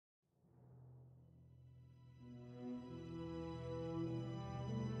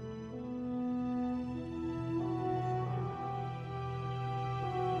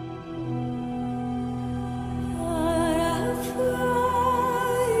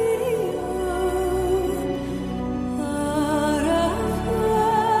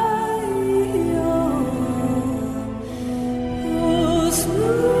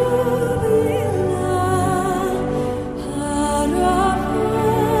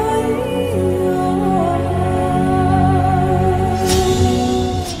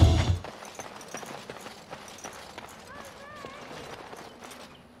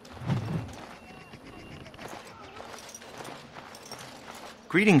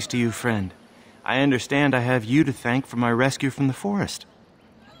Greetings to you, friend. I understand I have you to thank for my rescue from the forest.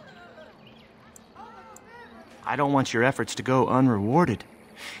 I don't want your efforts to go unrewarded.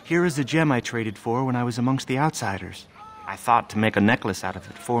 Here is a gem I traded for when I was amongst the outsiders. I thought to make a necklace out of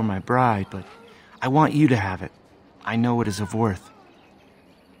it for my bride, but I want you to have it. I know it is of worth.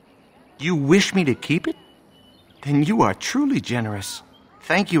 You wish me to keep it? Then you are truly generous.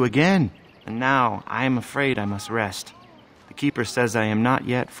 Thank you again. And now I am afraid I must rest. The keeper says I am not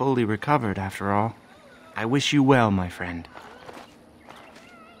yet fully recovered after all. I wish you well, my friend.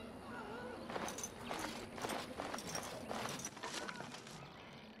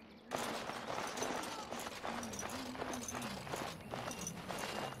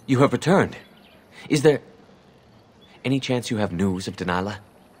 You have returned. Is there any chance you have news of Delilah?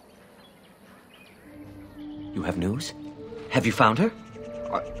 You have news? Have you found her?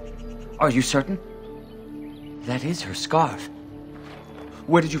 Are you certain? That is her scarf.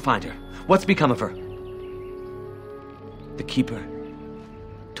 Where did you find her? What's become of her? The keeper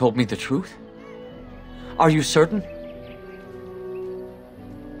told me the truth? Are you certain?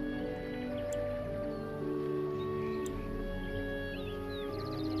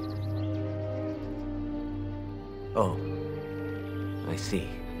 Oh, I see.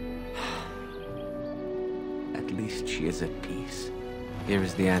 At least she is at peace. Here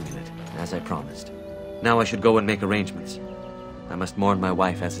is the amulet, as I promised. Now I should go and make arrangements. I must mourn my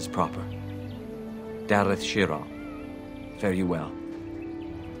wife as is proper. ᴘᴜᴇᴜᴜ. Fare you well.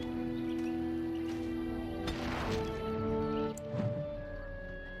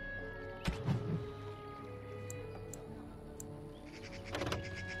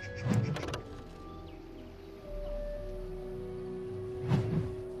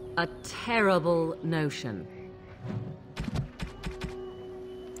 A terrible notion.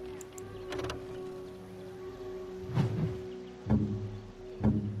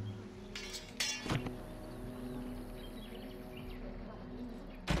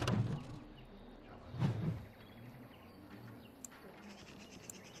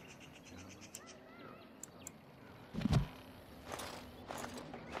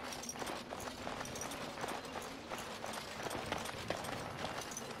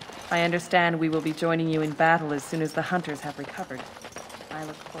 I understand we will be joining you in battle as soon as the hunters have recovered. I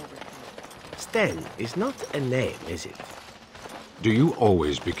look forward to it. Sten is not a name, is it? Do you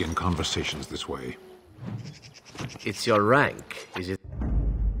always begin conversations this way? It's your rank, is it?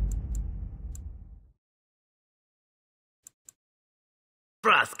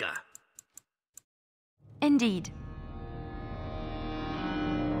 Praska. Indeed.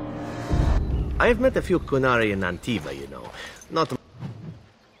 I've met a few Qunari in Antiva, you know. Not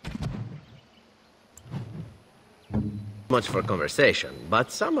much for conversation, but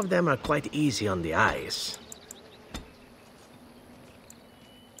some of them are quite easy on the eyes.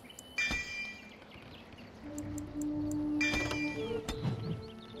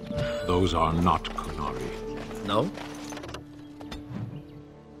 Those are not Qunari. No?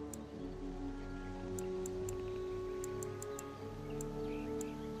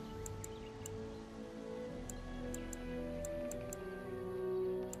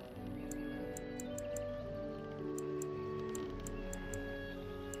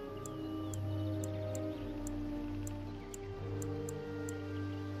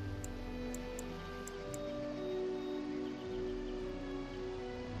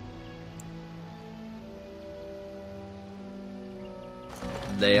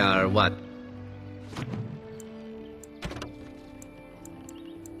 They are what?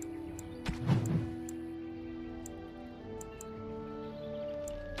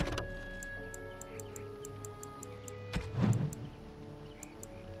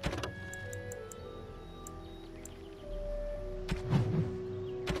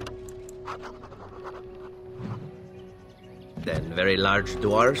 Then very large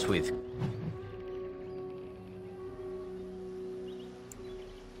dwarves with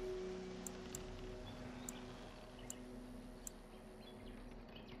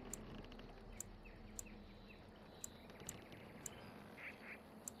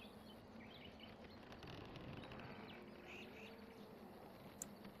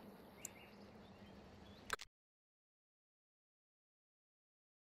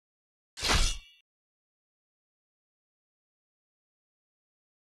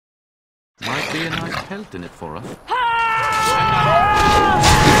might be a nice pelt in it for us.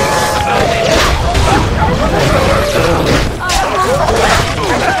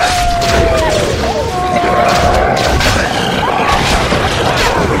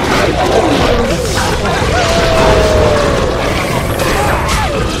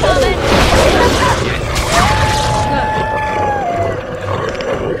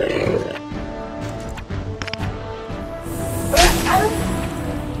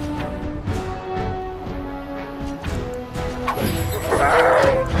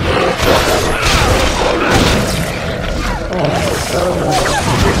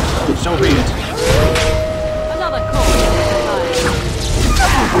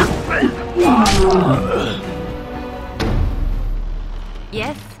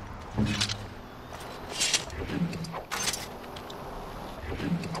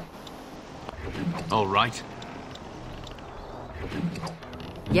 All right.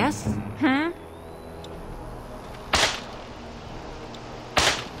 Yes?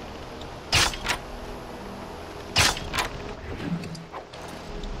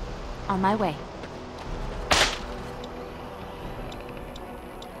 On my way.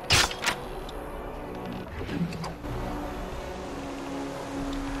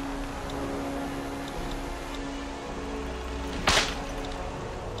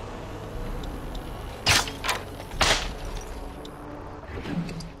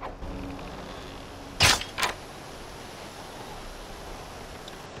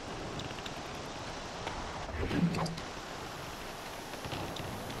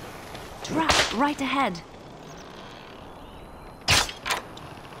 Right ahead.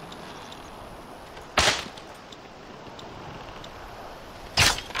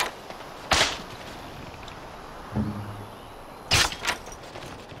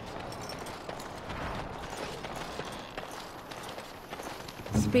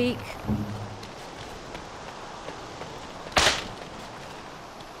 Speak.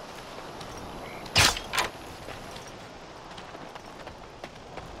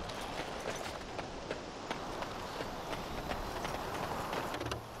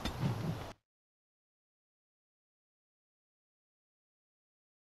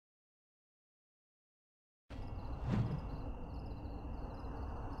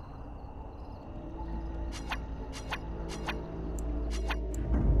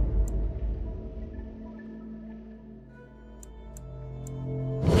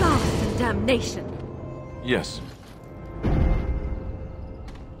 Damnation! Yes.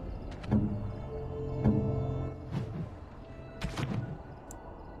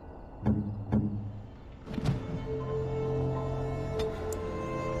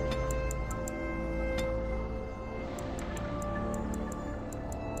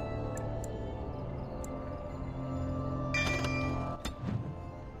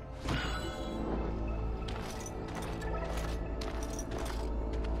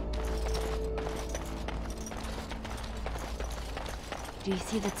 Do you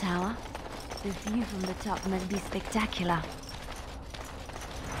see the tower? The view from the top must be spectacular.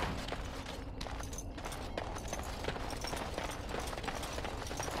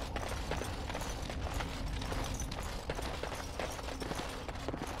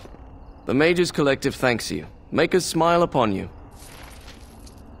 The Mage's Collective thanks you. Make us smile upon you.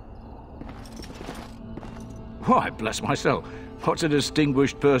 Why, bless myself. What's a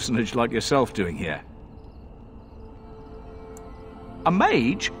distinguished personage like yourself doing here? A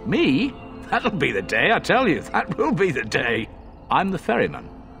mage? Me? That'll be the day, I tell you. That will be the day. I'm the ferryman.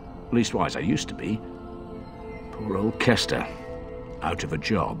 Leastwise, I used to be. Poor old ᴘᴜᴇᴱ. Out of a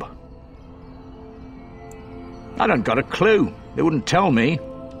job. I don't got a clue. They wouldn't tell me.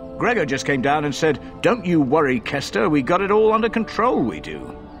 Gregor just came down and said, "Don't you worry, ᴘᴜᴇᴱ. We got it all under control, we do."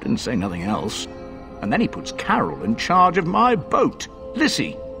 Didn't say nothing else. And then he puts Carol in charge of my boat.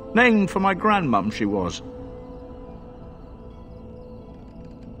 Lissy. Named for my grandmum, she was.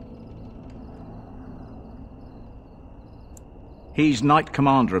 He's Knight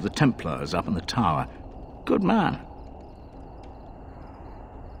Commander of the Templars up in the tower. Good man.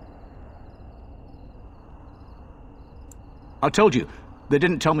 I told you, they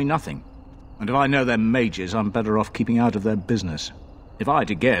didn't tell me nothing. And if I know they're mages, I'm better off keeping out of their business. If I had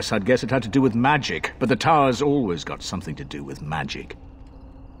to guess, I'd guess it had to do with magic, but the tower's always got something to do with magic.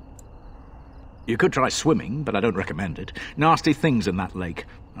 You could try swimming, but I don't recommend it. Nasty things in that lake.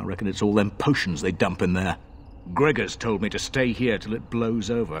 I reckon it's all them potions they dump in there. Gregor's told me to stay here till it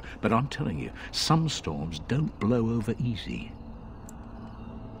blows over, but I'm telling you, some storms don't blow over easy.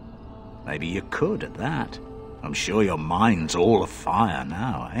 Maybe you could at that. I'm sure your mind's all afire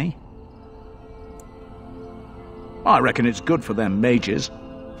now, eh? I reckon it's good for them mages.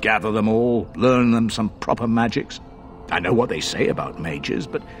 Gather them all, learn them some proper magics. I know what they say about mages,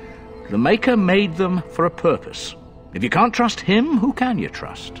 but the Maker made them for a purpose. If you can't trust him, who can you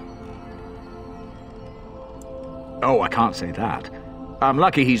trust? Oh, I can't say that. I'm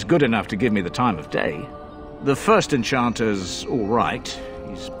lucky he's good enough to give me the time of day. The first enchanter's all right.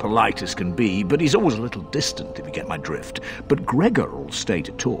 He's polite as can be, but he's always a little distant, if you get my drift. But Gregor'll stay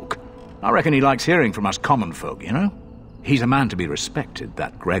to talk. I reckon he likes hearing from us common folk, you know? He's a man to be respected,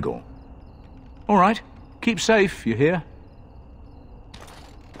 that Gregor. All right. Keep safe, you hear?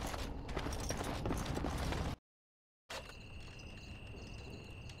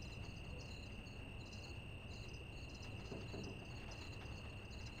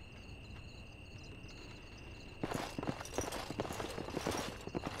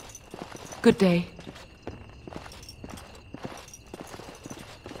 Good day.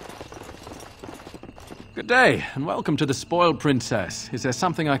 Good day, and welcome to the Spoiled Princess. Is there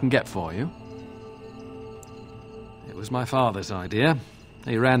something I can get for you? It was my father's idea.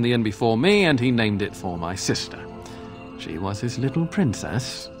 He ran the inn before me, and he named it for my sister. She was his little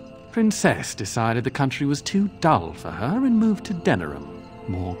princess. Princess decided the country was too dull for her and moved to Denerim.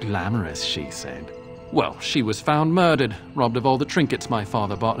 More glamorous, she said. Well, she was found murdered, robbed of all the trinkets my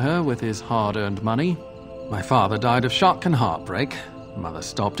father bought her with his hard-earned money. My father died of shock and heartbreak. Mother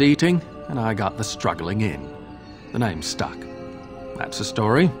stopped eating, and I got the struggling inn. The name stuck. That's the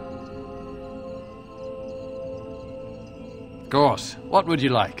story. Of course. What would you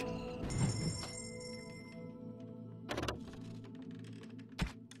like?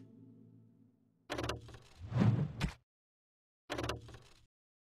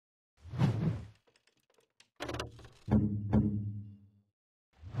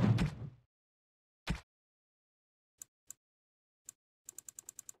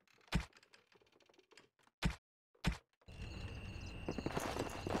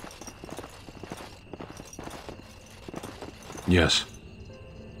 Yes.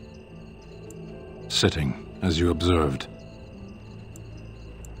 Sitting, as you observed.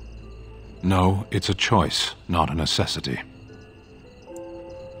 No, it's a choice, not a necessity.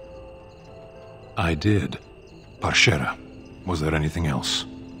 I did. Parshera. Was there anything else?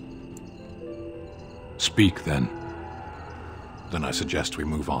 Speak, then. Then I suggest we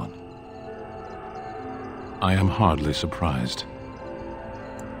move on. I am hardly surprised.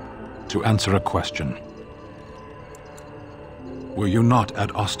 To answer a question. Were you not at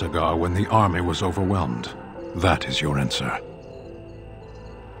Ostagar when the army was overwhelmed? That is your answer.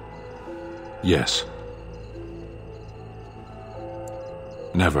 Yes.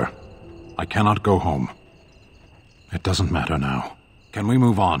 Never. I cannot go home. It doesn't matter now. Can we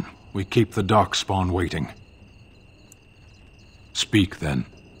move on? We keep the Darkspawn waiting. Speak, then.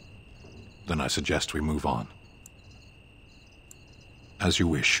 Then I suggest we move on. As you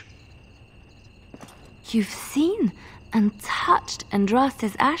wish. You've seen and touched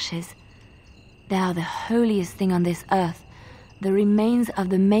Andraste's ashes. They are the holiest thing on this earth, the remains of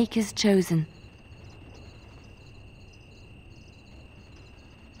the Maker's chosen.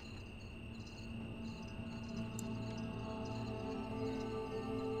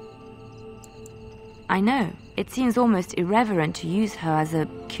 I know, it seems almost irreverent to use her as a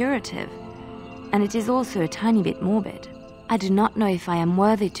curative, and it is also a tiny bit morbid. I do not know if I am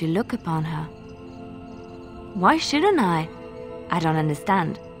worthy to look upon her. Why shouldn't I? I don't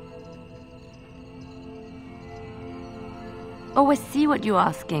understand. Oh, I see what you're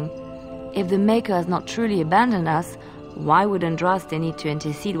asking. If the Maker has not truly abandoned us, why would Andraste need to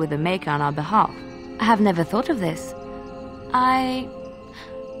intercede with the Maker on our behalf? I have never thought of this. I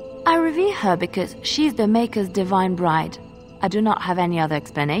revere her because she's the Maker's divine bride. I do not have any other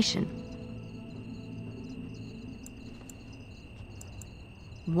explanation.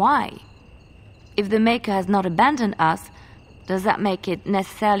 Why? If the Maker has not abandoned us, does that make it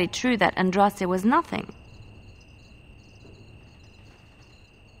necessarily true that Andraste was nothing?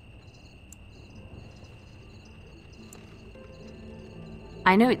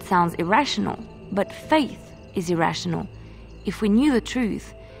 I know it sounds irrational, but faith is irrational. If we knew the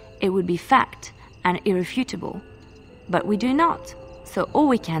truth, it would be fact and irrefutable. But we do not, so all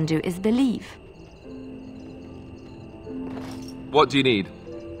we can do is believe. What do you need?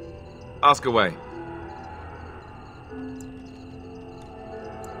 Ask away.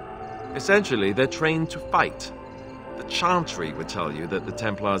 Essentially, they're trained to fight. The Chantry would tell you that the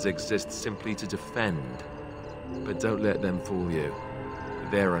Templars exist simply to defend. But don't let them fool you.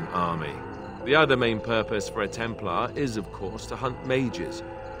 They're an army. The other main purpose for a Templar is, of course, to hunt mages.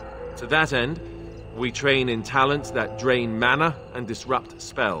 To that end, we train in talents that drain mana and disrupt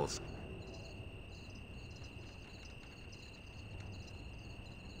spells.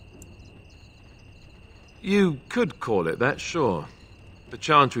 You could call it that, sure. The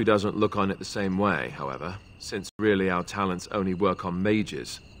Chantry doesn't look on it the same way, however, since really our talents only work on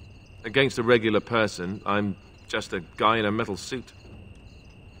mages. Against a regular person, I'm just a guy in a metal suit.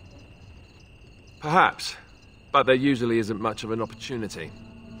 Perhaps, but there usually isn't much of an opportunity.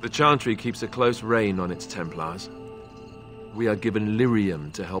 The Chantry keeps a close rein on its Templars. We are given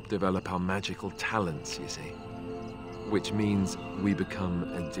lyrium to help develop our magical talents, you see. Which means we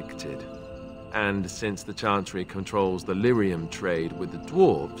become addicted. And since the Chantry controls the lyrium trade with the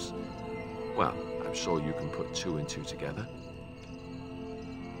dwarves, well, I'm sure you can put two and two together.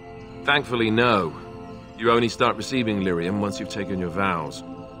 Thankfully, no. You only start receiving lyrium once you've taken your vows.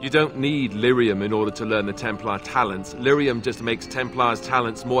 You don't need lyrium in order to learn the Templar talents. Lyrium just makes Templars'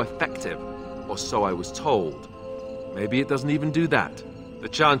 talents more effective, or so I was told. Maybe it doesn't even do that. The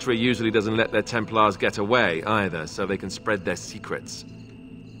Chantry usually doesn't let their Templars get away either, so they can spread their secrets.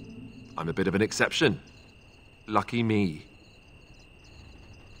 I'm a bit of an exception. Lucky me.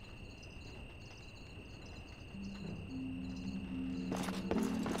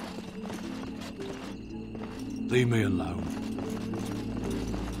 Leave me alone.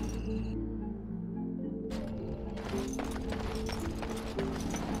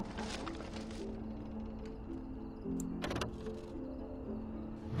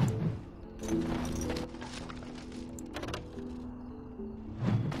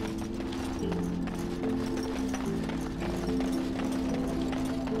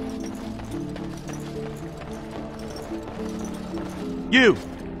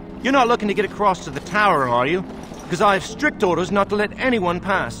 You're not looking to get across to the tower, are you? Because I have strict orders not to let anyone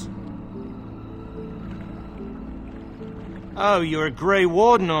pass. Oh, you're a Grey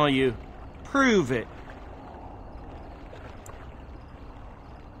Warden, are you? Prove it.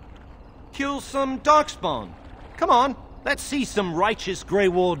 Kill some Darkspawn. Come on, let's see some righteous Grey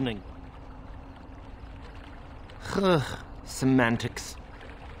Wardening. Ugh, semantics.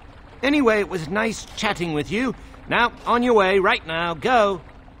 Anyway, it was nice chatting with you. Now, on your way, right now, go.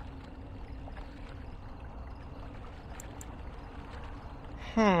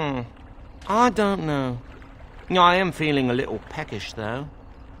 I don't know. I am feeling a little peckish, though.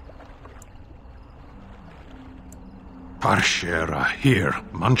 Parshera, here.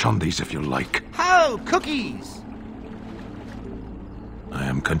 Munch on these if you like. Ho! Cookies! I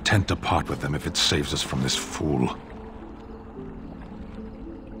am content to part with them if it saves us from this fool.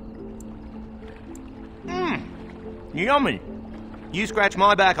 Yummy. You scratch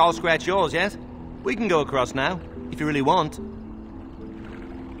my back, I'll scratch yours, yes? We can go across now, if you really want.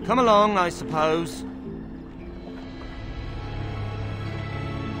 Come along, I suppose.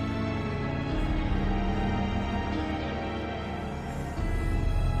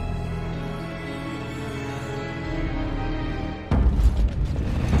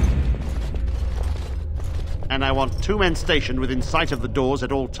 And I want 2 men stationed within sight of the doors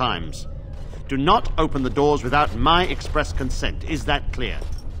at all times. Do not open the doors without my express consent. Is that clear?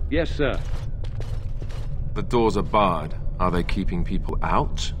 Yes, sir. The doors are barred. Are they keeping people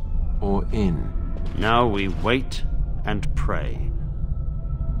out or in? Now we wait and pray.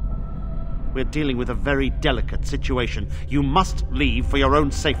 We're dealing with a very delicate situation. You must leave for your own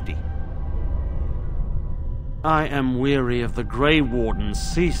safety. I am weary of the Grey Warden's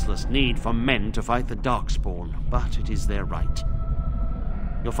ceaseless need for men to fight the Darkspawn, but it is their right.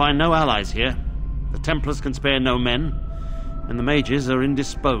 You'll find no allies here. The Templars can spare no men, and the mages are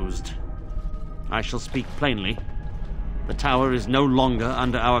indisposed. I shall speak plainly. The tower is no longer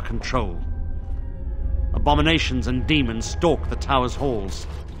under our control. Abominations and demons stalk the tower's halls.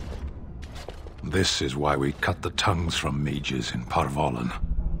 This is why we cut the tongues from mages in Parvolan.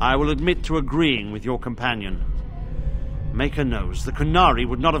 I will admit to agreeing with your companion. Maker knows the Qunari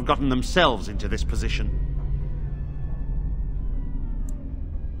would not have gotten themselves into this position.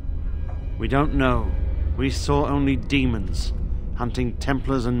 We don't know. We saw only demons, hunting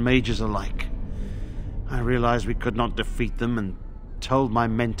Templars and mages alike. I realized we could not defeat them and told my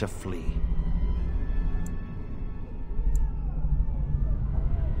men to flee.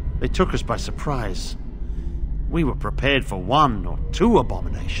 They took us by surprise. We were prepared for 1 or 2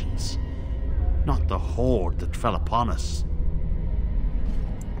 abominations, not the horde that fell upon us.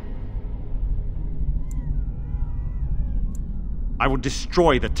 I will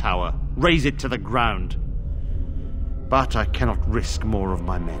destroy the tower, raze it to the ground. But I cannot risk more of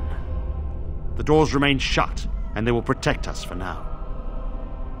my men. The doors remain shut, and they will protect us for now.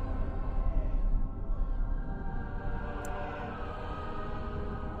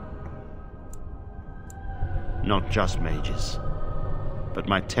 Not just mages, but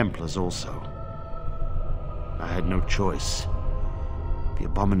my Templars also. I had no choice. The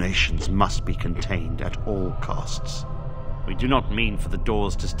abominations must be contained at all costs. We do not mean for the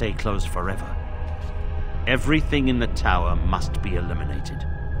doors to stay closed forever. Everything in the tower must be eliminated.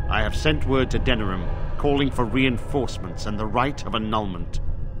 I have sent word to Denerim, calling for reinforcements and the right of annulment.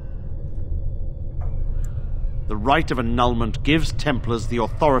 The right of annulment gives Templars the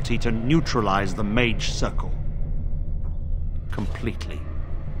authority to neutralize the Mage Circle. Completely.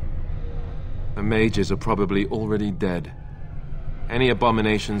 The mages are probably already dead. Any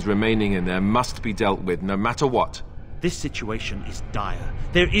abominations remaining in there must be dealt with, no matter what. This situation is dire.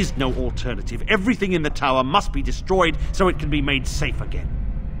 There is no alternative. Everything in the tower must be destroyed so it can be made safe again.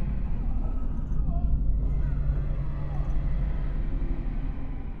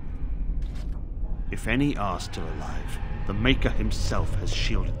 If any are still alive, the Maker himself has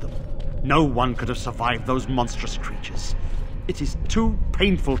shielded them. No one could have survived those monstrous creatures. It is too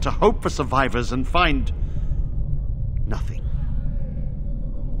painful to hope for survivors and find nothing.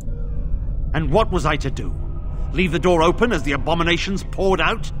 And what was I to do? Leave the door open as the abominations poured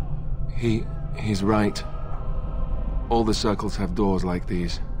out? He's right. All the circles have doors like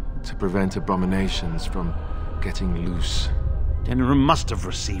these, to prevent abominations from getting loose. Denerim must have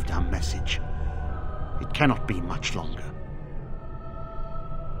received our message. It cannot be much longer.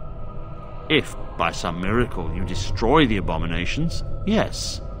 If, by some miracle, you destroy the abominations,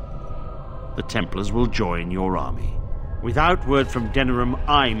 yes, the Templars will join your army. Without word from Denerim,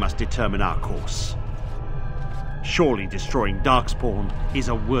 I must determine our course. Surely destroying Darkspawn is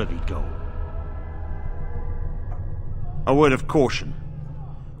a worthy goal. A word of caution.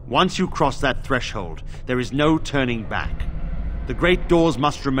 Once you cross that threshold, there is no turning back. The great doors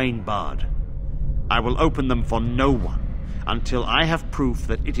must remain barred. I will open them for no one until I have proof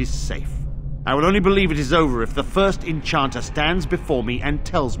that it is safe. I will only believe it is over if the first enchanter stands before me and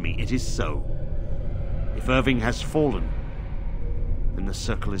tells me it is so. If Irving has fallen, then the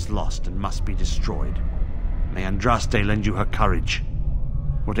circle is lost and must be destroyed. May Andraste lend you her courage,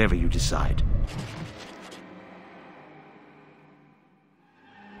 whatever you decide.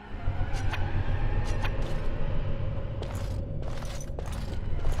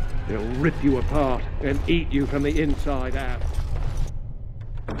 They'll rip you apart and eat you from the inside out.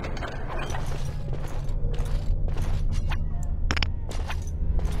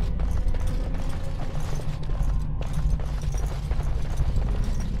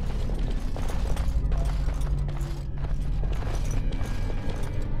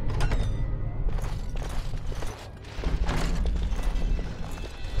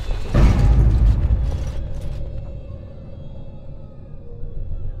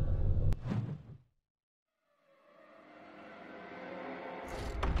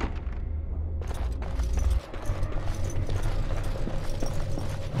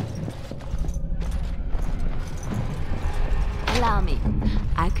 Allow me.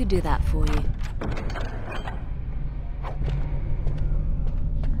 I could do that for you.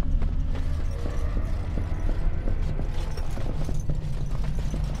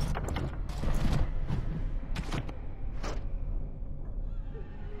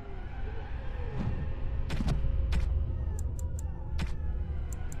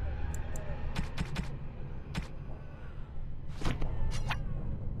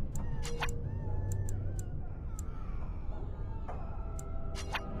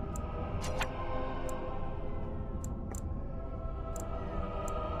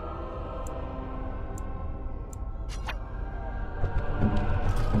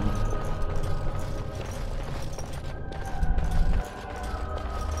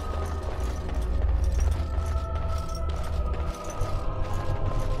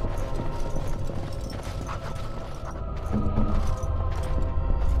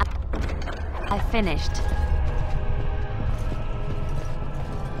 I finished.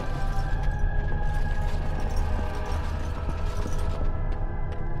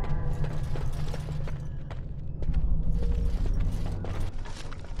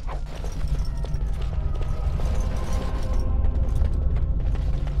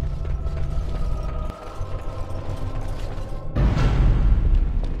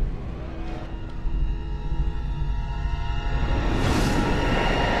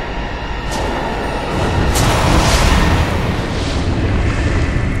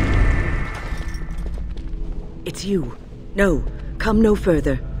 It's you. No, come no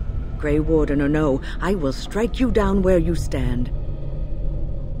further. Grey Warden or no, I will strike you down where you stand.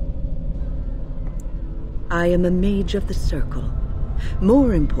 I am a mage of the Circle.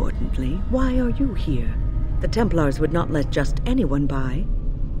 More importantly, why are you here? The Templars would not let just anyone by.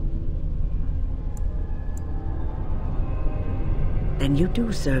 Then you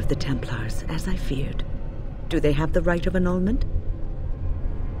do serve the Templars, as I feared. Do they have the right of annulment?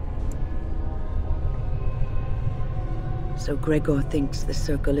 So Gregor thinks the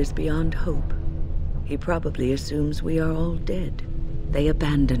Circle is beyond hope. He probably assumes we are all dead. They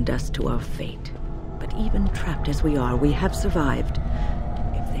abandoned us to our fate. But even trapped as we are, we have survived.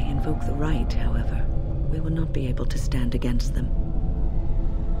 If they invoke the right, however, we will not be able to stand against them.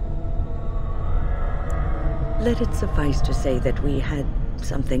 Let it suffice to say that we had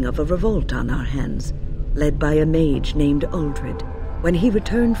something of a revolt on our hands, led by a mage named Uldred. When he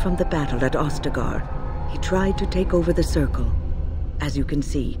returned from the battle at Ostagar, he tried to take over the Circle. As you can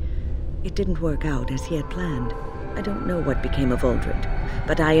see, it didn't work out as he had planned. I don't know what became of Uldred,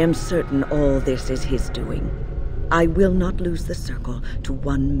 but I am certain all this is his doing. I will not lose the Circle to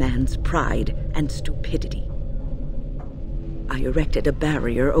one man's pride and stupidity. I erected a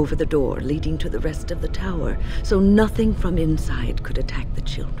barrier over the door leading to the rest of the tower, so nothing from inside could attack the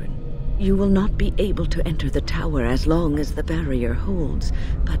children. You will not be able to enter the tower as long as the barrier holds,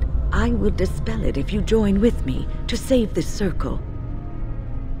 but I will dispel it if you join with me to save this circle.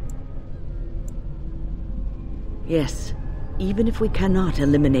 Yes, even if we cannot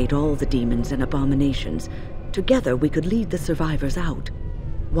eliminate all the demons and abominations, together we could lead the survivors out.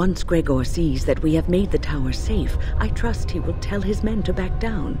 Once Gregor sees that we have made the tower safe, I trust he will tell his men to back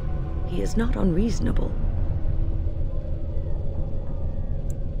down. He is not unreasonable.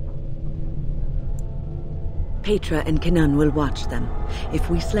 Petra and quedan will watch them. If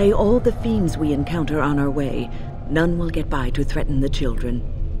we slay all the fiends we encounter on our way, none will get by to threaten the children.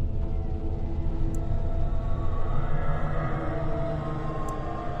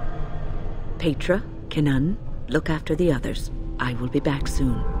 Petra, quedan, look after the others. I will be back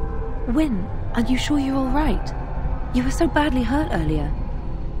soon. When? Are you sure you're all right? You were so badly hurt earlier.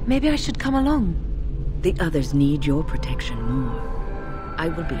 Maybe I should come along. The others need your protection more. I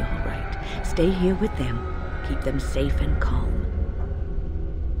will be all right. Stay here with them. Keep them safe and calm.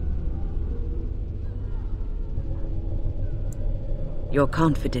 Your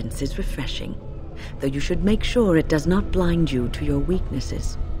confidence is refreshing, though you should make sure it does not blind you to your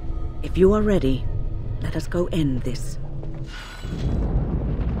weaknesses. If you are ready, let us go end this.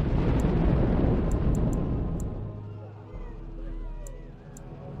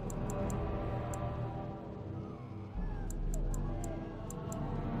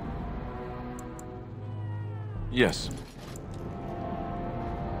 Yes.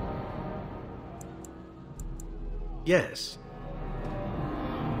 Yes.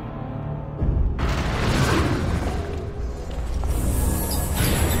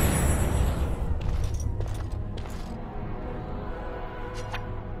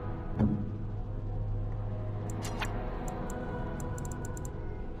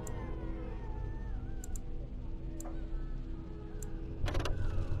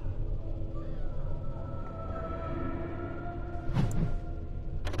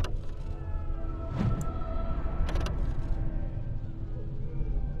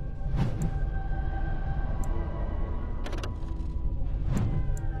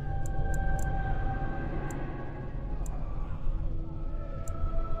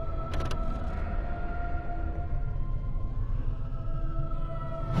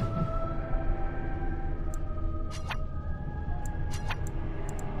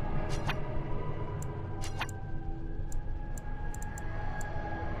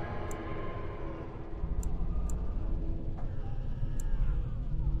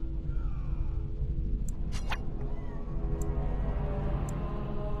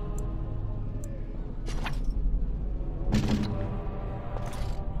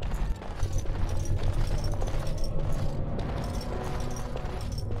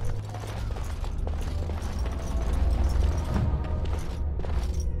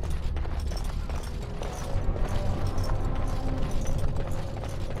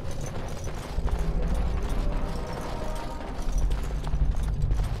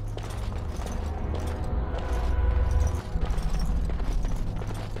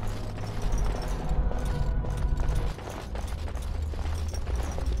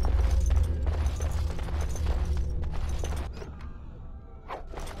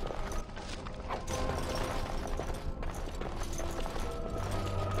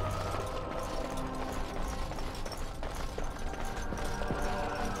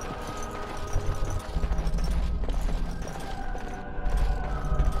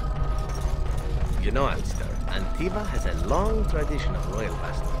 You know, Alistair, Antiva has a long tradition of royal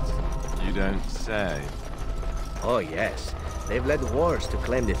bastards. You don't say. Oh, yes. They've led wars to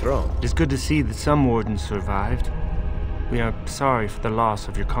claim the throne. It is good to see that some wardens survived. We are sorry for the loss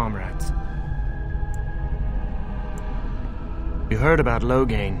of your comrades. You heard about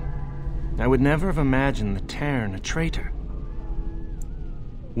Loghain. I would never have imagined the Terran a traitor.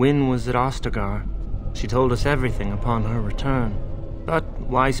 Wynne was at Ostagar. She told us everything upon her return. But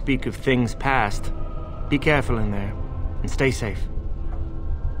why speak of things past? Be careful in there, and stay safe.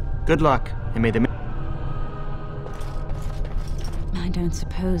 Good luck, and may the... I don't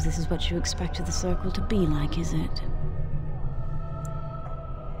suppose this is what you expected the Circle to be like, is it?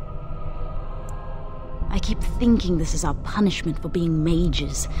 I keep thinking this is our punishment for being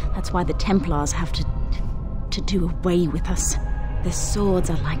mages. That's why the Templars have to do away with us. Their swords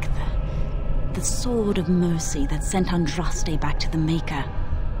are like the sword of mercy that sent Andraste back to the Maker.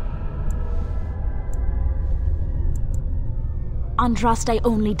 Andraste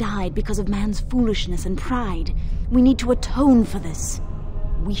only died because of man's foolishness and pride. We need to atone for this.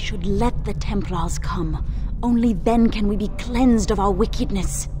 We should let the Templars come. Only then can we be cleansed of our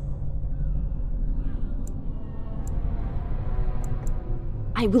wickedness.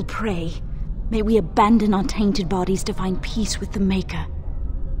 I will pray. May we abandon our tainted bodies to find peace with the Maker.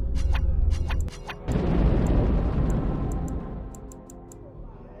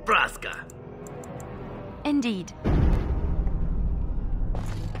 Braska. Indeed.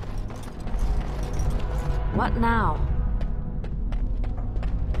 What now?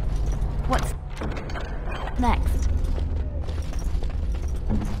 What's next?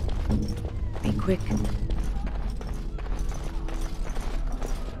 Be quick.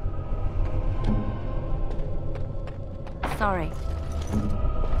 Sorry.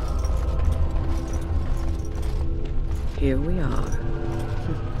 Here we are.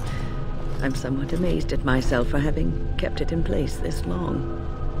 I'm somewhat amazed at myself for having kept it in place this long.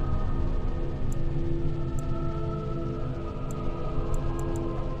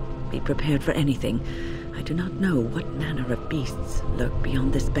 Be prepared for anything. I do not know what manner of beasts lurk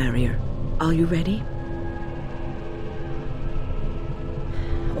beyond this barrier. Are you ready?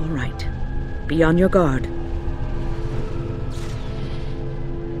 All right. Be on your guard.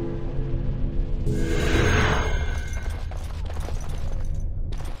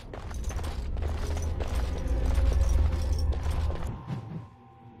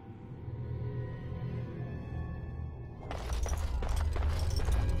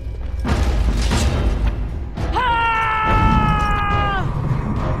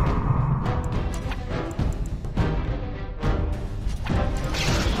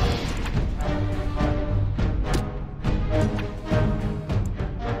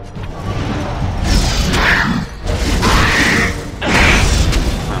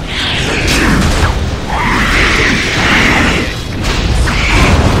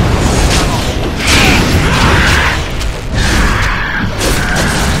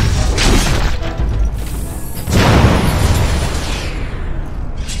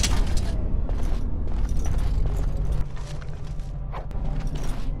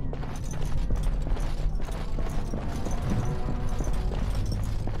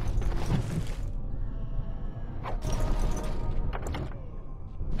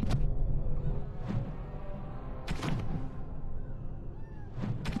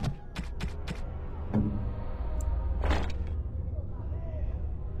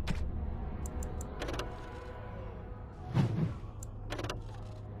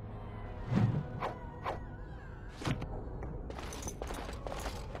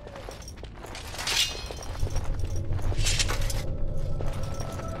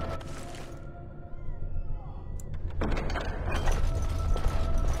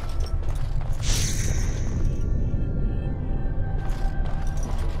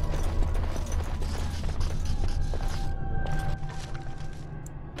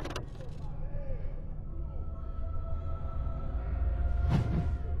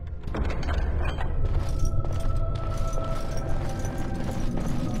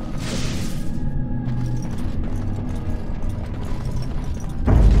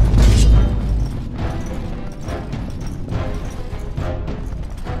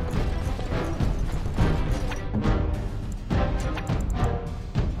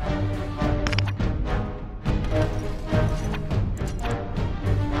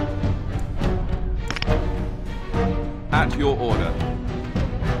 At your order.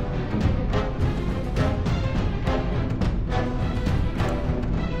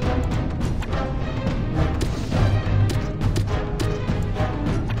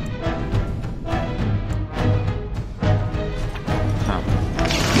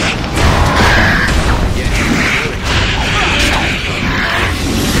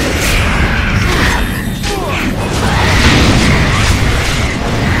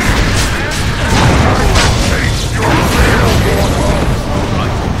 Face your will!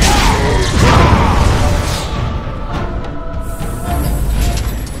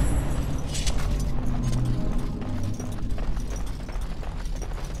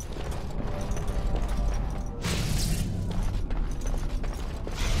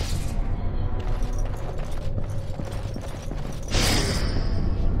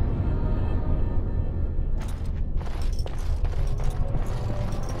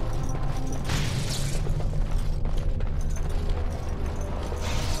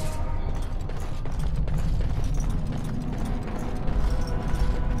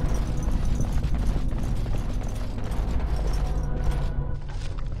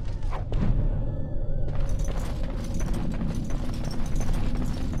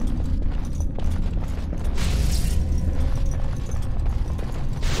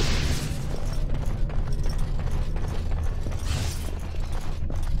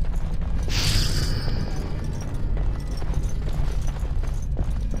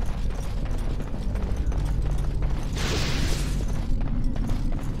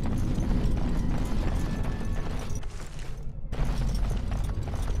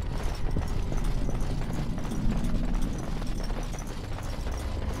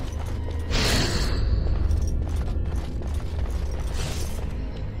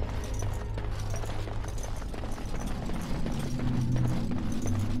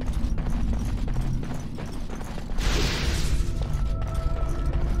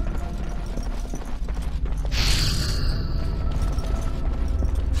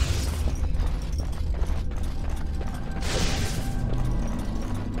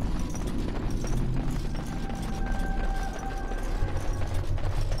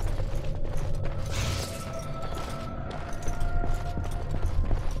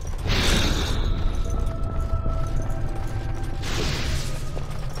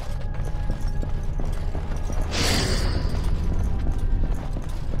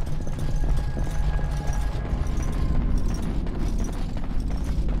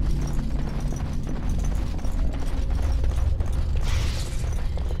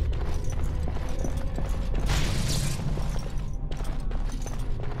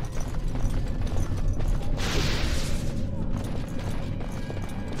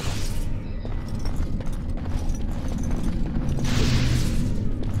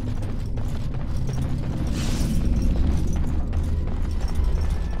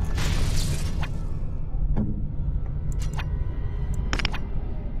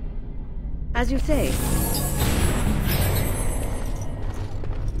 As you say.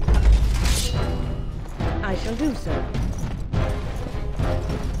 I shall do so.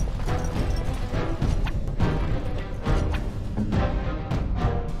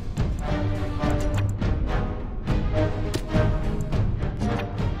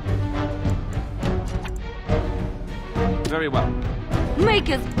 Very well.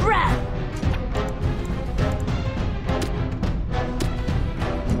 Maker's breath!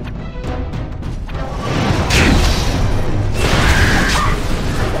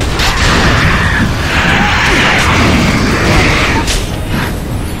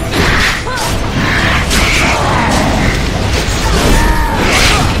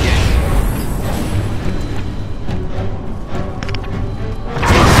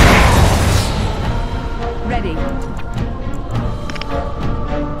 Ready.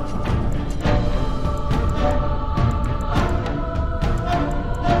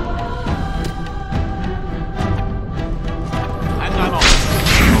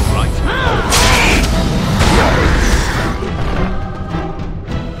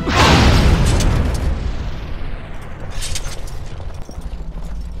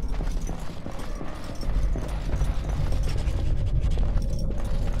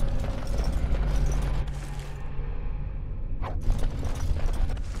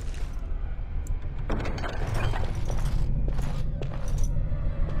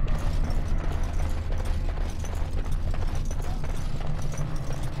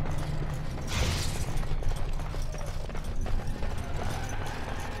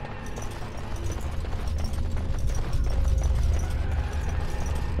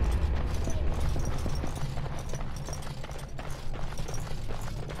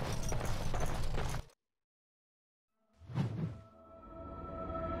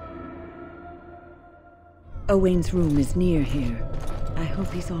 Owain's room is near here. I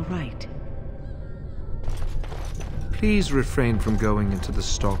hope he's all right. Please refrain from going into the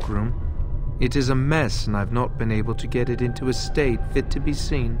stockroom. It is a mess, and I've not been able to get it into a state fit to be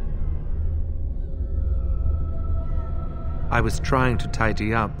seen. I was trying to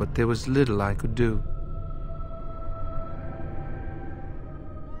tidy up, but there was little I could do.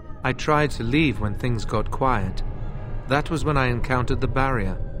 I tried to leave when things got quiet. That was when I encountered the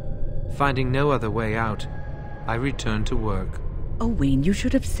barrier. Finding no other way out, I returned to work. Owain, you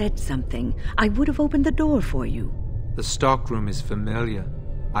should have said something. I would have opened the door for you. The stockroom is familiar.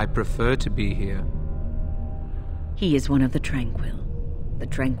 I prefer to be here. He is one of the Tranquil. The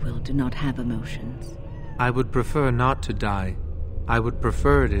Tranquil do not have emotions. I would prefer not to die. I would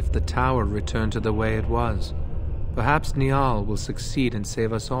prefer it if the tower returned to the way it was. Perhaps Niall will succeed and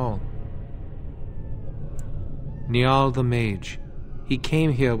save us all. Niall the Mage. He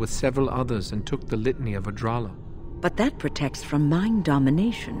came here with several others and took the litany of Adralla. But that protects from mind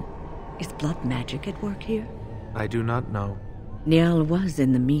domination. Is blood magic at work here? I do not know. Niall was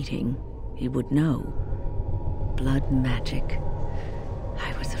in the meeting. He would know. Blood magic.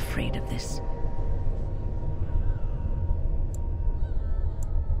 I was afraid of this.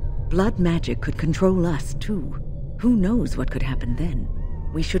 Blood magic could control us, too. Who knows what could happen then?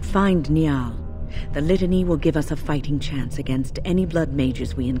 We should find Niall. The litany will give us a fighting chance against any blood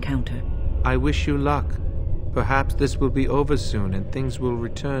mages we encounter. I wish you luck. Perhaps this will be over soon and things will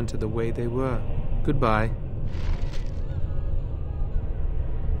return to the way they were. Goodbye.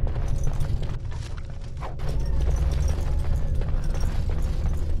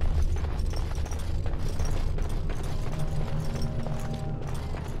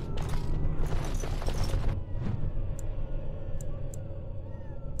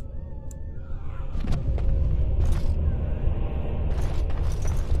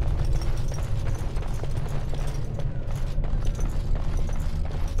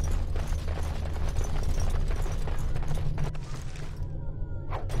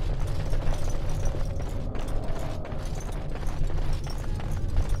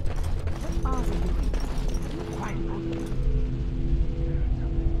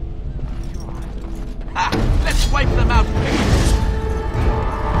 Wipe them out.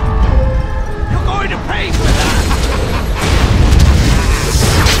 You're going to pay for that.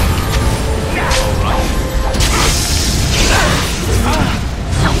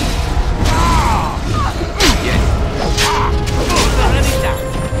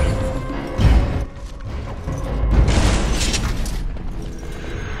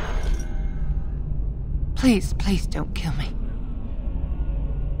 Please, please don't kill me.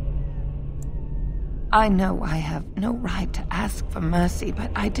 I know I have no right to ask for mercy, but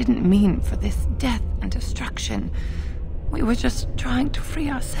I didn't mean for this death and destruction. We were just trying to free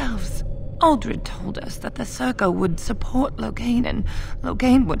ourselves. Aldred told us that the Circle would support Loghain, and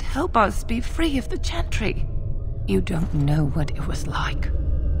Loghain would help us be free of the Chantry. You don't know what it was like.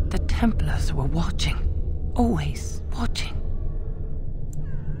 The Templars were watching. Always watching.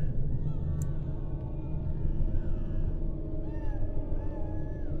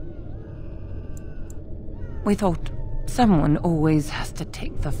 We thought someone always has to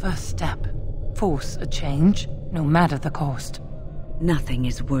take the first step. Force a change, no matter the cost. Nothing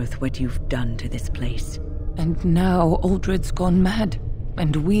is worth what you've done to this place. And now Aldred's gone mad,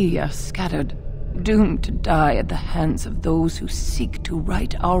 and we are scattered, doomed to die at the hands of those who seek to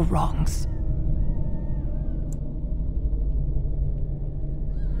right our wrongs.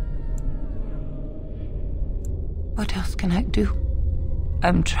 What else can I do?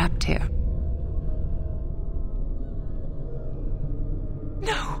 I'm trapped here.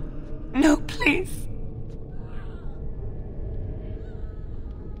 No. No, please.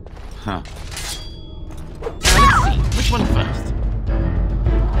 Huh. Now let's see, which one first?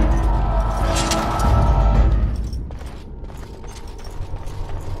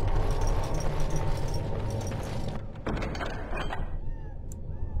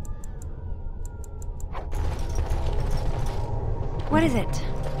 What is it?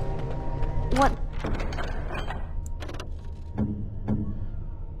 What?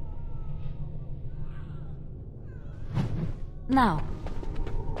 Now.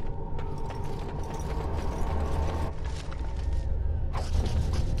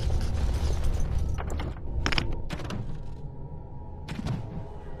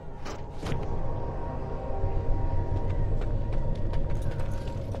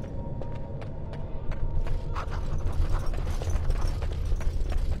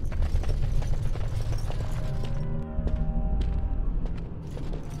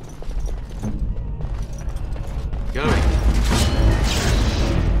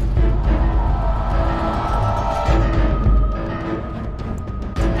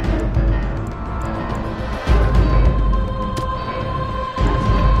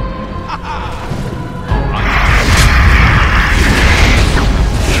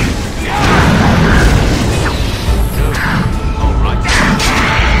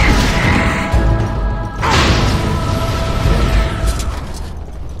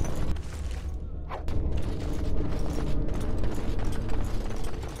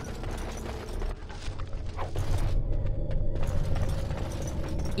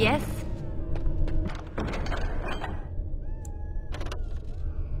 Yes?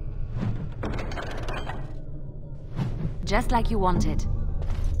 Just like you wanted.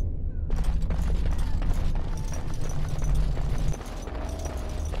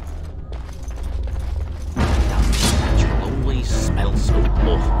 That will always smell so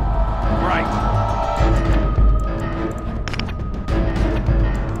awful. Right.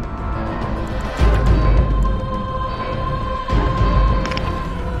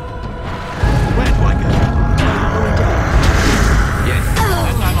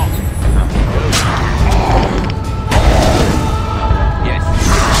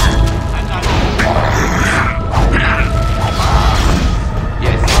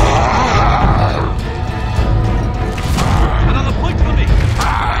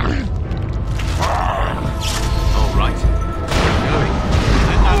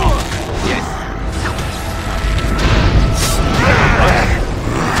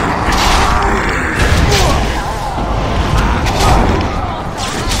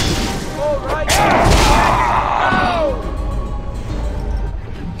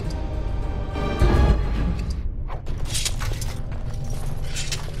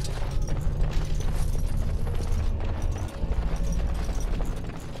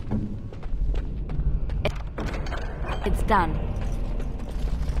 It's done.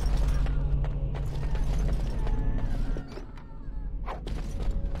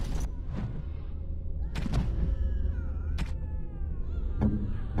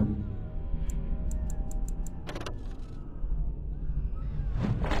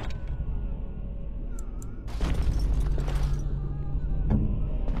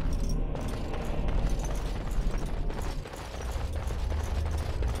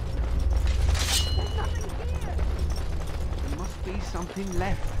 Something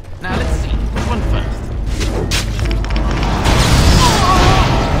left. Now let's see. Which one first?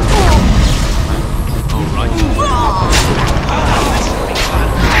 All right.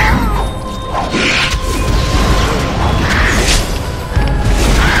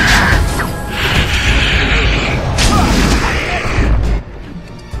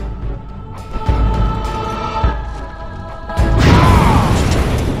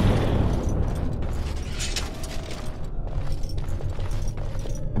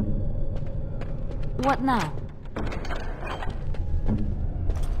 What now?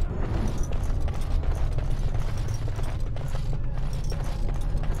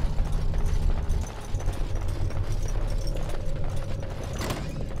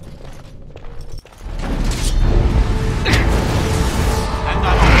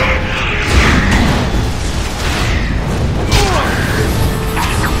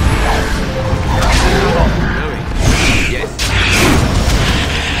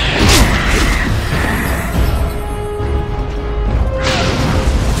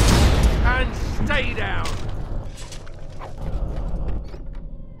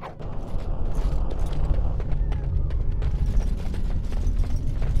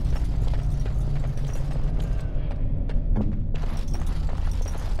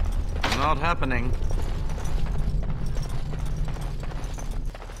 Not happening.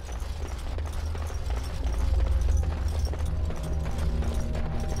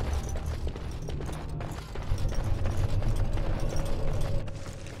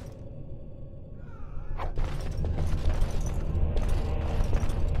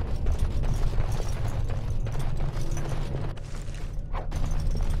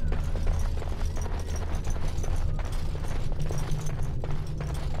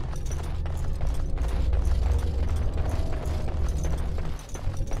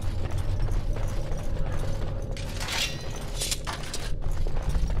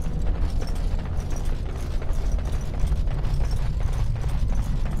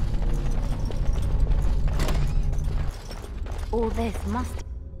 All this must...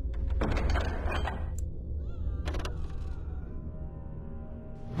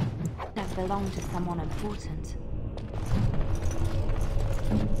 have belonged to someone important.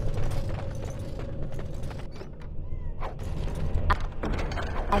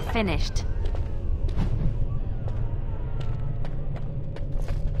 I finished.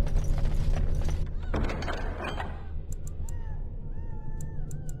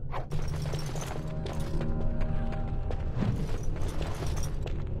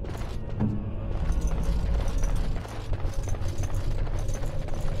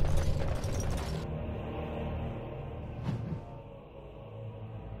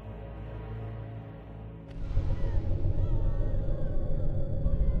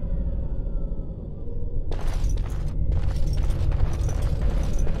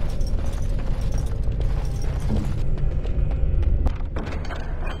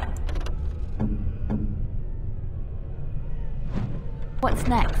 What's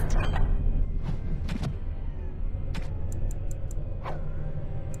next?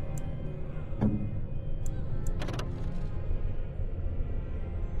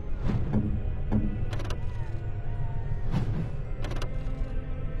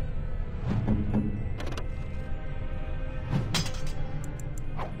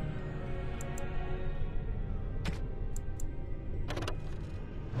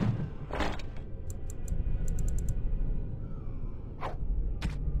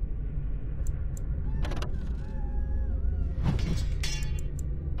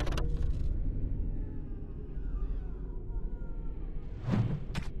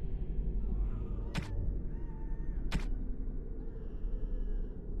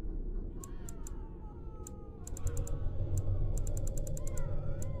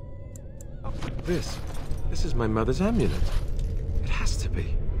 This is my mother's amulet. It has to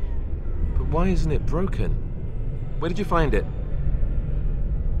be. But why isn't it broken? Where did you find it?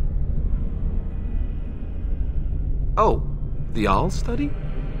 Oh, the Arl study?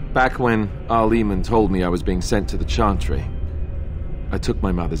 Back when Arl told me I was being sent to the Chantry, I took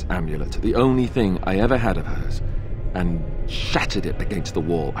my mother's amulet, the only thing I ever had of hers, and shattered it against the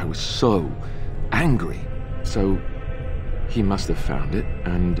wall. I was so angry. So he must have found it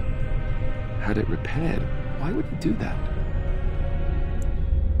and had it repaired. Why would he do that?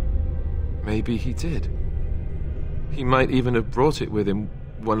 Maybe he did. He might even have brought it with him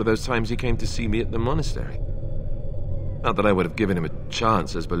one of those times he came to see me at the monastery. Not that I would have given him a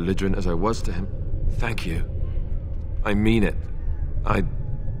chance, as belligerent as I was to him. Thank you. I mean it. I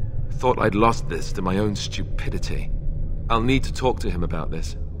thought I'd lost this to my own stupidity. I'll need to talk to him about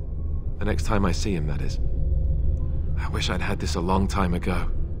this. The next time I see him, that is. I wish I'd had this a long time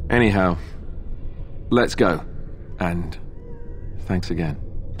ago. Anyhow, let's go. And thanks again.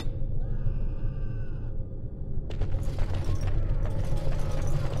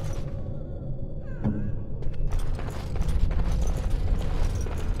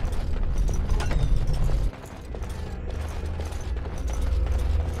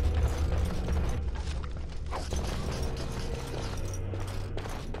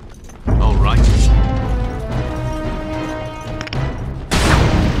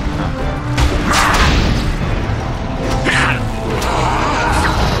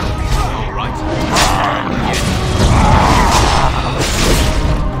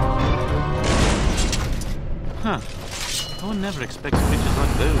 never expects pictures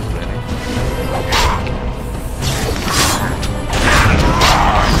like those, really.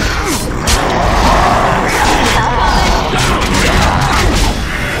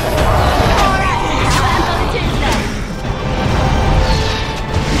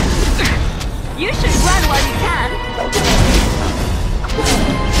 You should run while you can.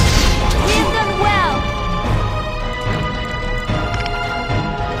 We've done well.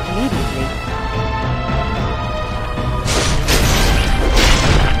 Immediately.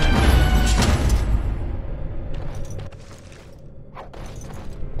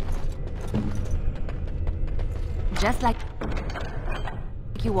 Just like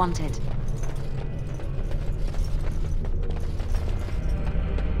you wanted.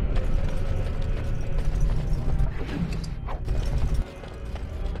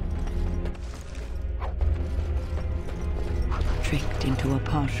 Tricked into a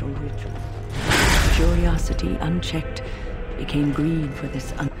partial ritual. Curiosity, unchecked, became greed for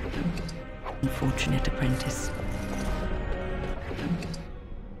this unfortunate apprentice.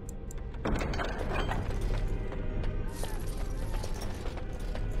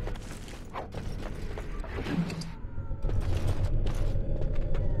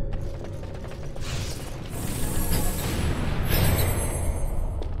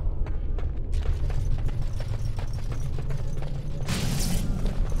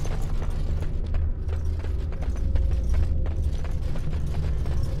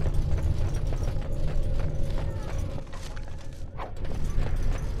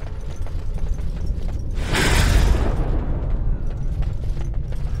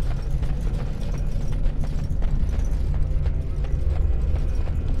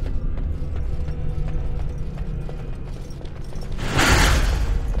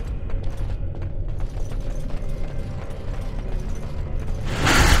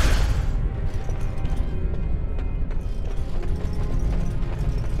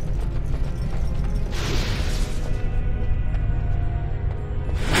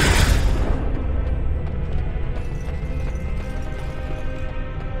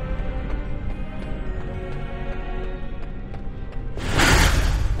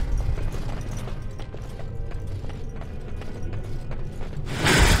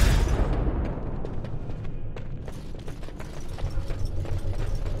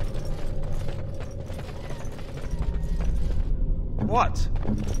 What?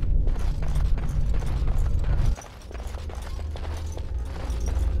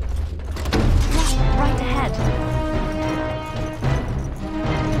 Right ahead.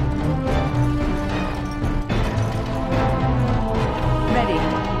 Ready.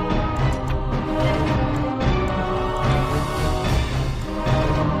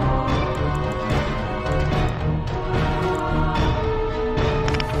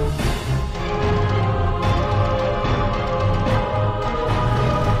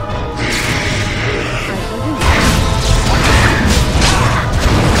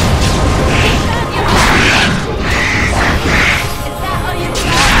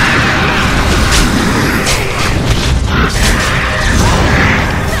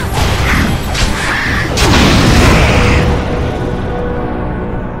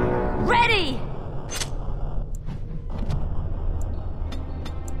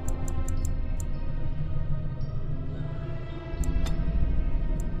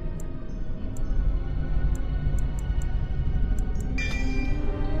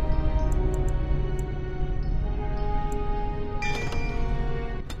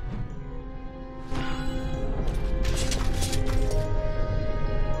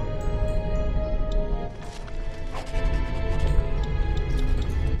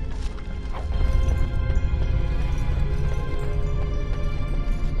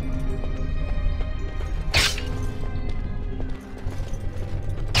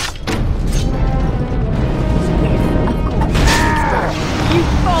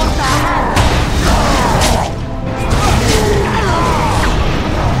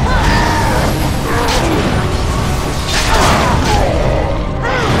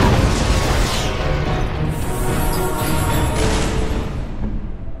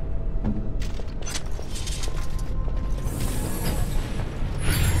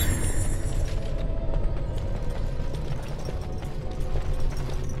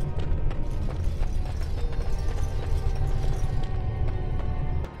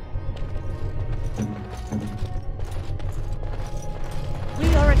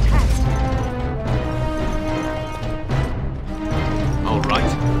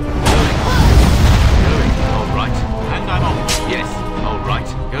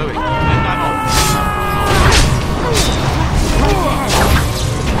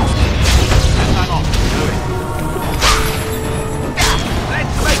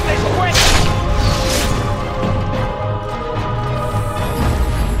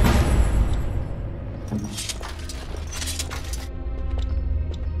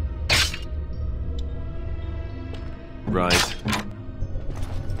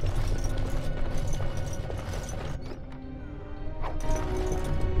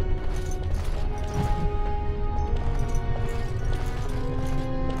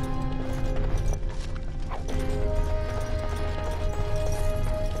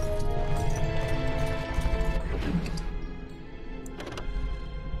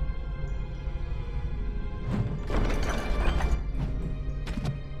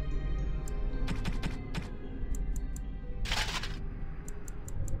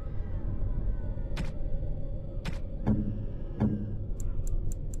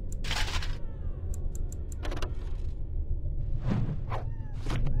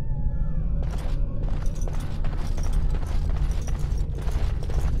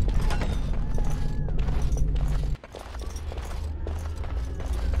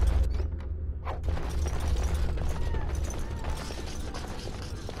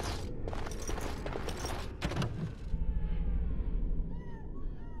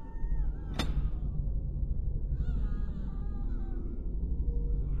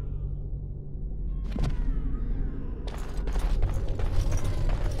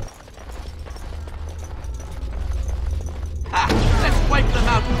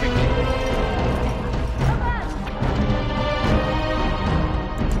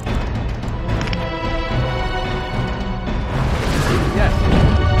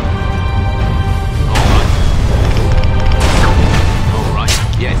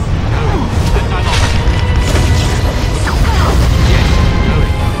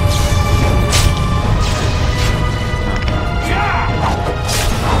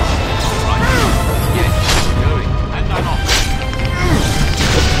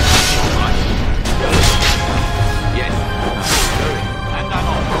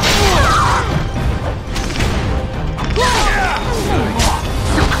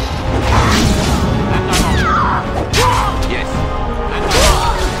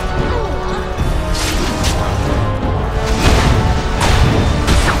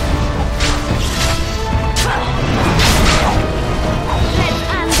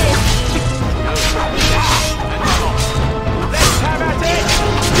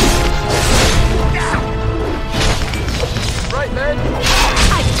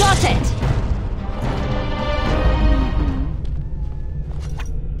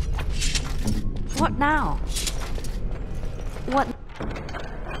 now? What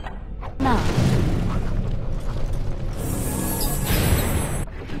now?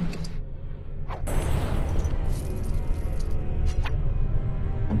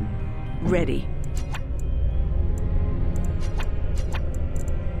 Ready.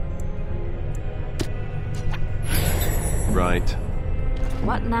 Right.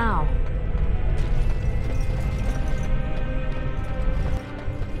 What now?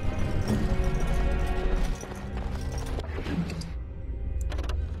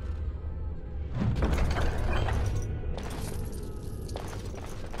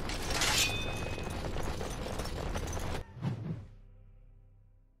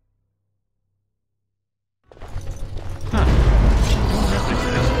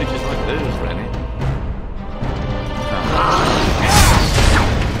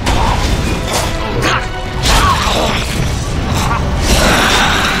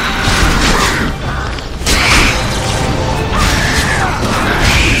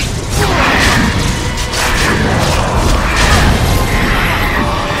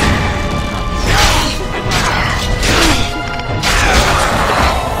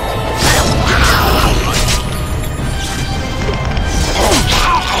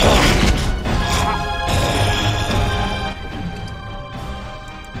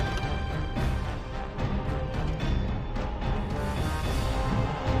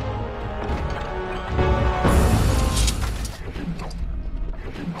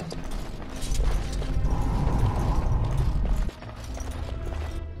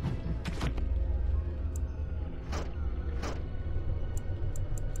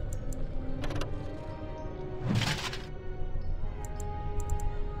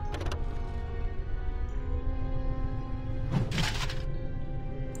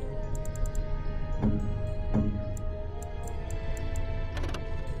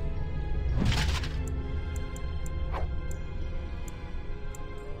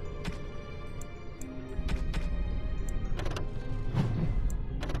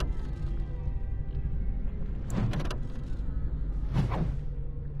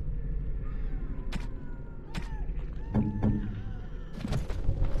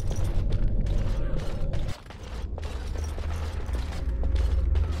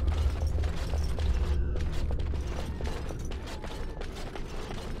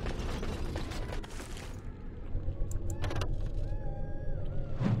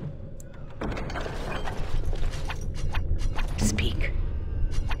 Speak.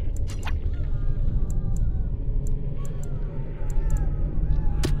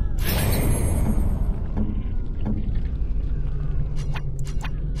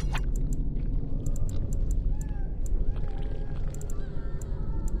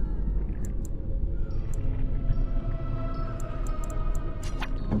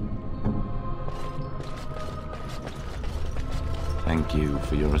 Thank you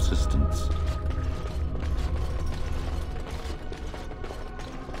for your assistance.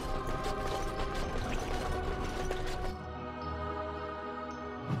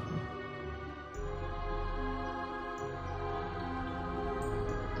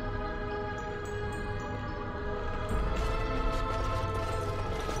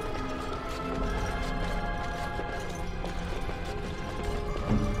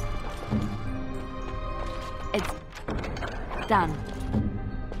 It's done.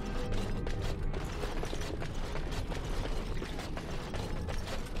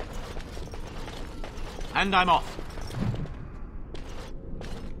 And I'm off.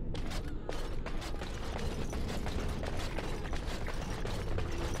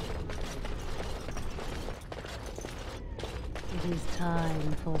 It is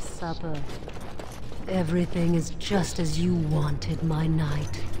time for supper. Everything is just as you wanted, my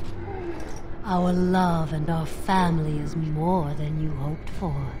knight. Our love and our family is more than you hoped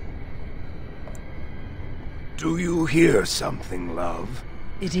for. Do you hear something, love?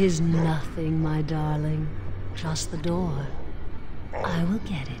 It is nothing, my darling. Just the door. I will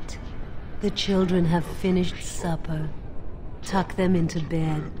get it. The children have finished supper. Tuck them into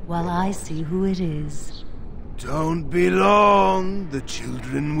bed while I see who it is. Don't be long. The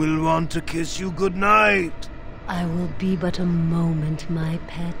children will want to kiss you goodnight. I will be but a moment, my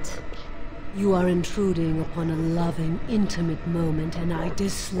pet. You are intruding upon a loving, intimate moment, and I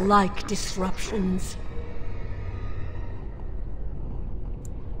dislike disruptions.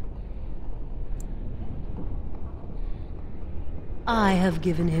 I have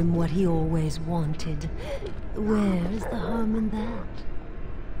given him what he always wanted. Where is the harm in that?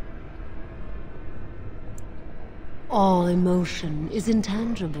 All emotion is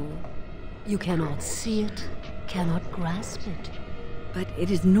intangible. You cannot see it, cannot grasp it. But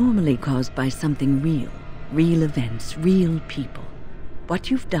it is normally caused by something real. Real events, real people. What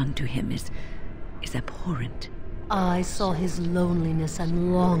you've done to him is abhorrent. I saw his loneliness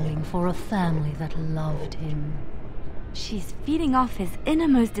and longing for a family that loved him. She's feeding off his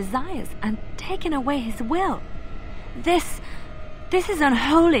innermost desires and taking away his will. This is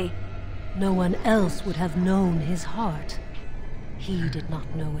unholy. No one else would have known his heart. He did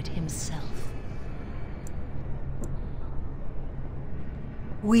not know it himself.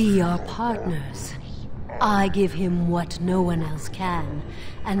 We are partners. I give him what no one else can,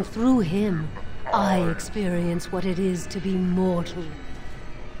 and through him, I experience what it is to be mortal.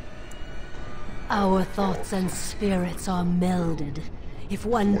 Our thoughts and spirits are melded. If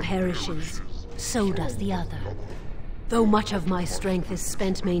one perishes, so does the other. Though much of my strength is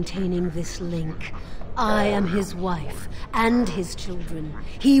spent maintaining this link, I am his wife and his children.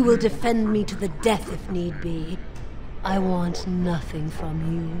 He will defend me to the death if need be. I want nothing from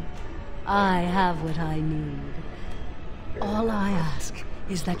you. I have what I need. All I ask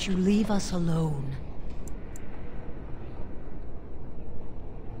is that you leave us alone.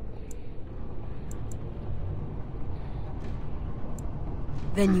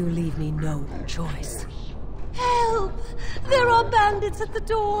 Then you leave me no choice. Help! There are bandits at the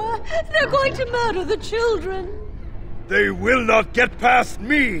door! They're going to murder the children! They will not get past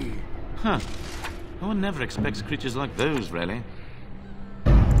me! Huh. No one never expects creatures like those, really.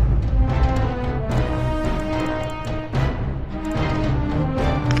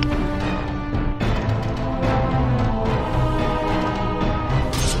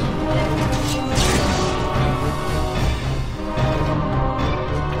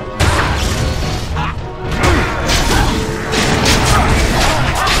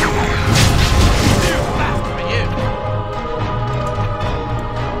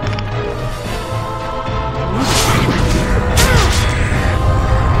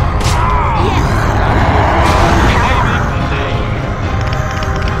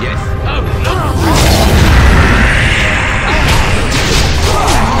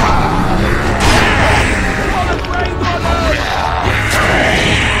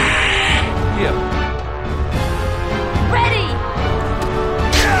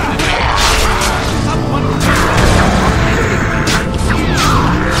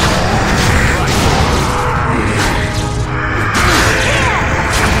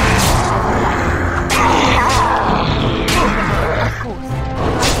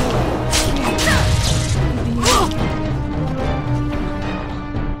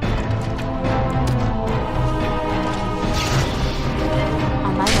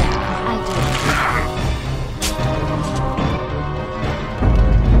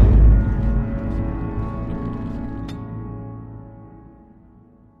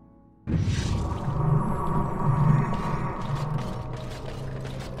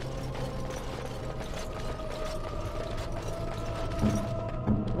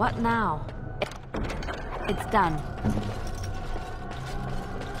 What now? It's done.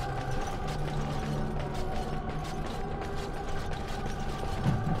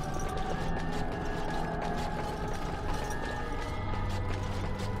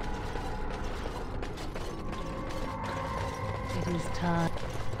 It is time.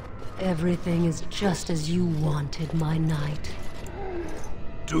 Everything is just as you wanted, my knight.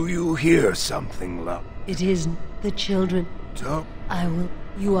 Do you hear something, love? It is the children. Don't. I will.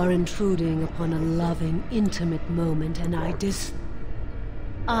 You are intruding upon a loving, intimate moment, and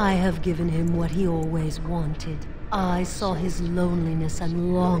I have given him what he always wanted. I saw his loneliness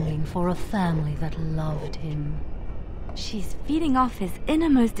and longing for a family that loved him. She's feeding off his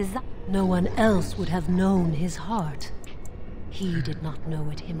innermost desire. No one else would have known his heart. He did not know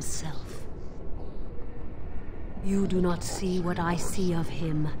it himself. You do not see what I see of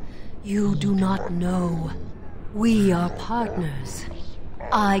him. You do not know. We are partners.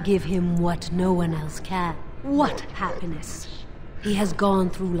 I give him what no one else can. What happiness! He has gone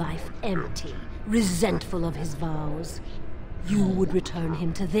through life empty, resentful of his vows. You would return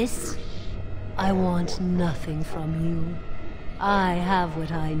him to this? I want nothing from you. I have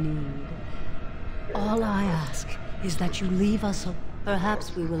what I need. All I ask is that you leave us.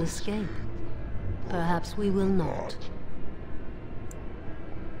 Perhaps we will escape. Perhaps we will not.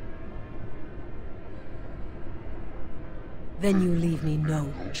 Then you leave me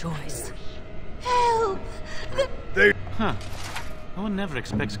no choice. Help! They... Huh. No one never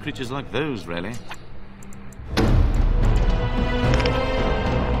expects creatures like those, really.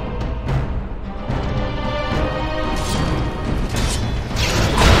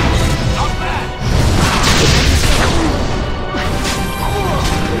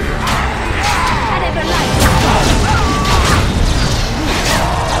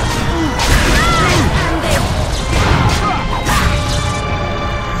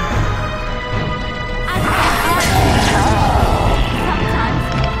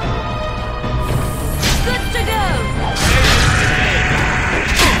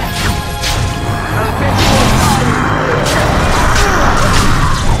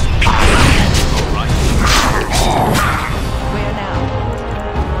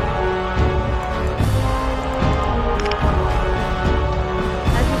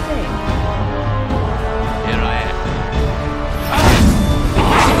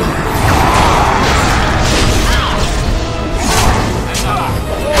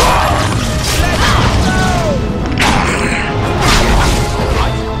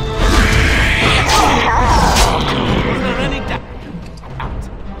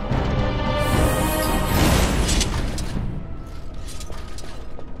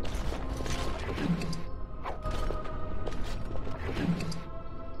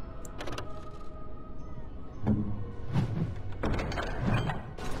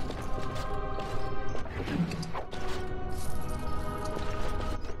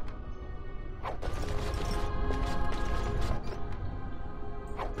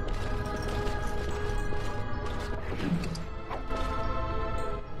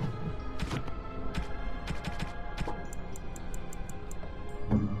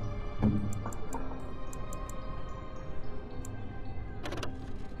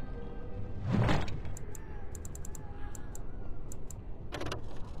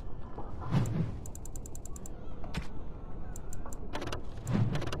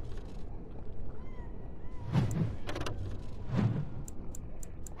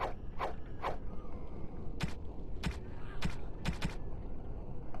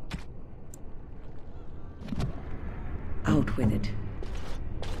 with it.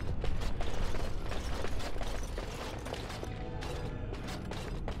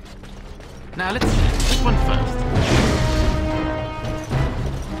 Now let's see. This one first.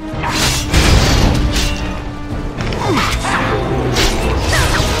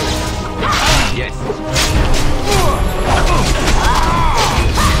 Yes.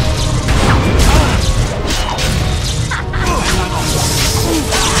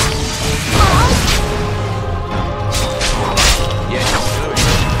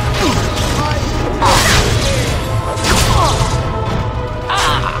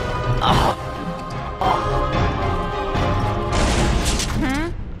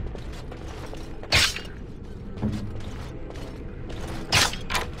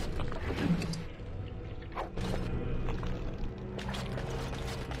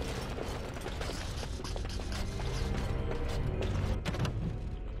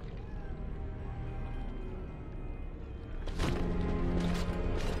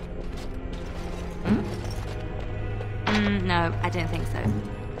 No, I don't think so.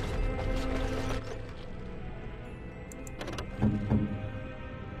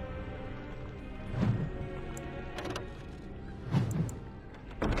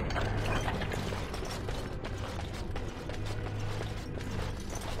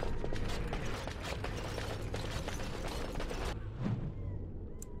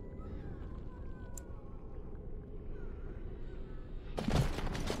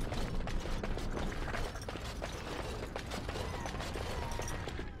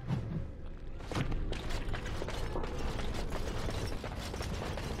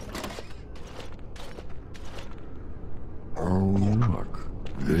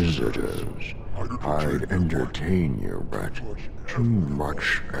 Visitors. I'd entertain you, but too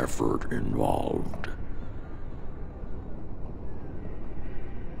much effort involved.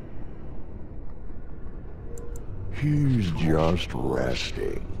 He's just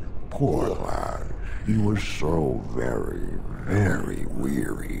resting. Poor lad. He was so very, very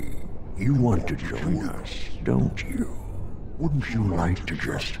weary. You want to join us, don't you? Wouldn't you like to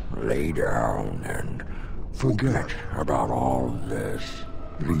just lay down and forget about all this?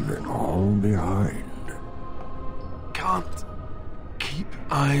 Leave it all behind. Can't keep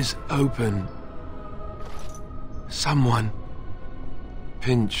eyes open. Someone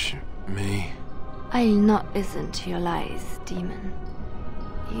pinch me. I'll not listen to your lies, demon.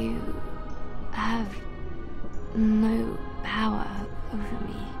 You have no power over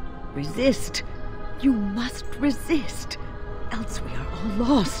me. Resist. You must resist. Else we are all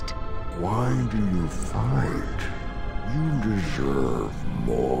lost. Why do you fight? You deserve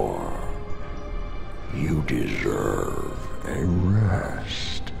more. You deserve a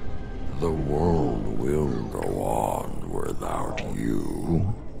rest. The world will go on.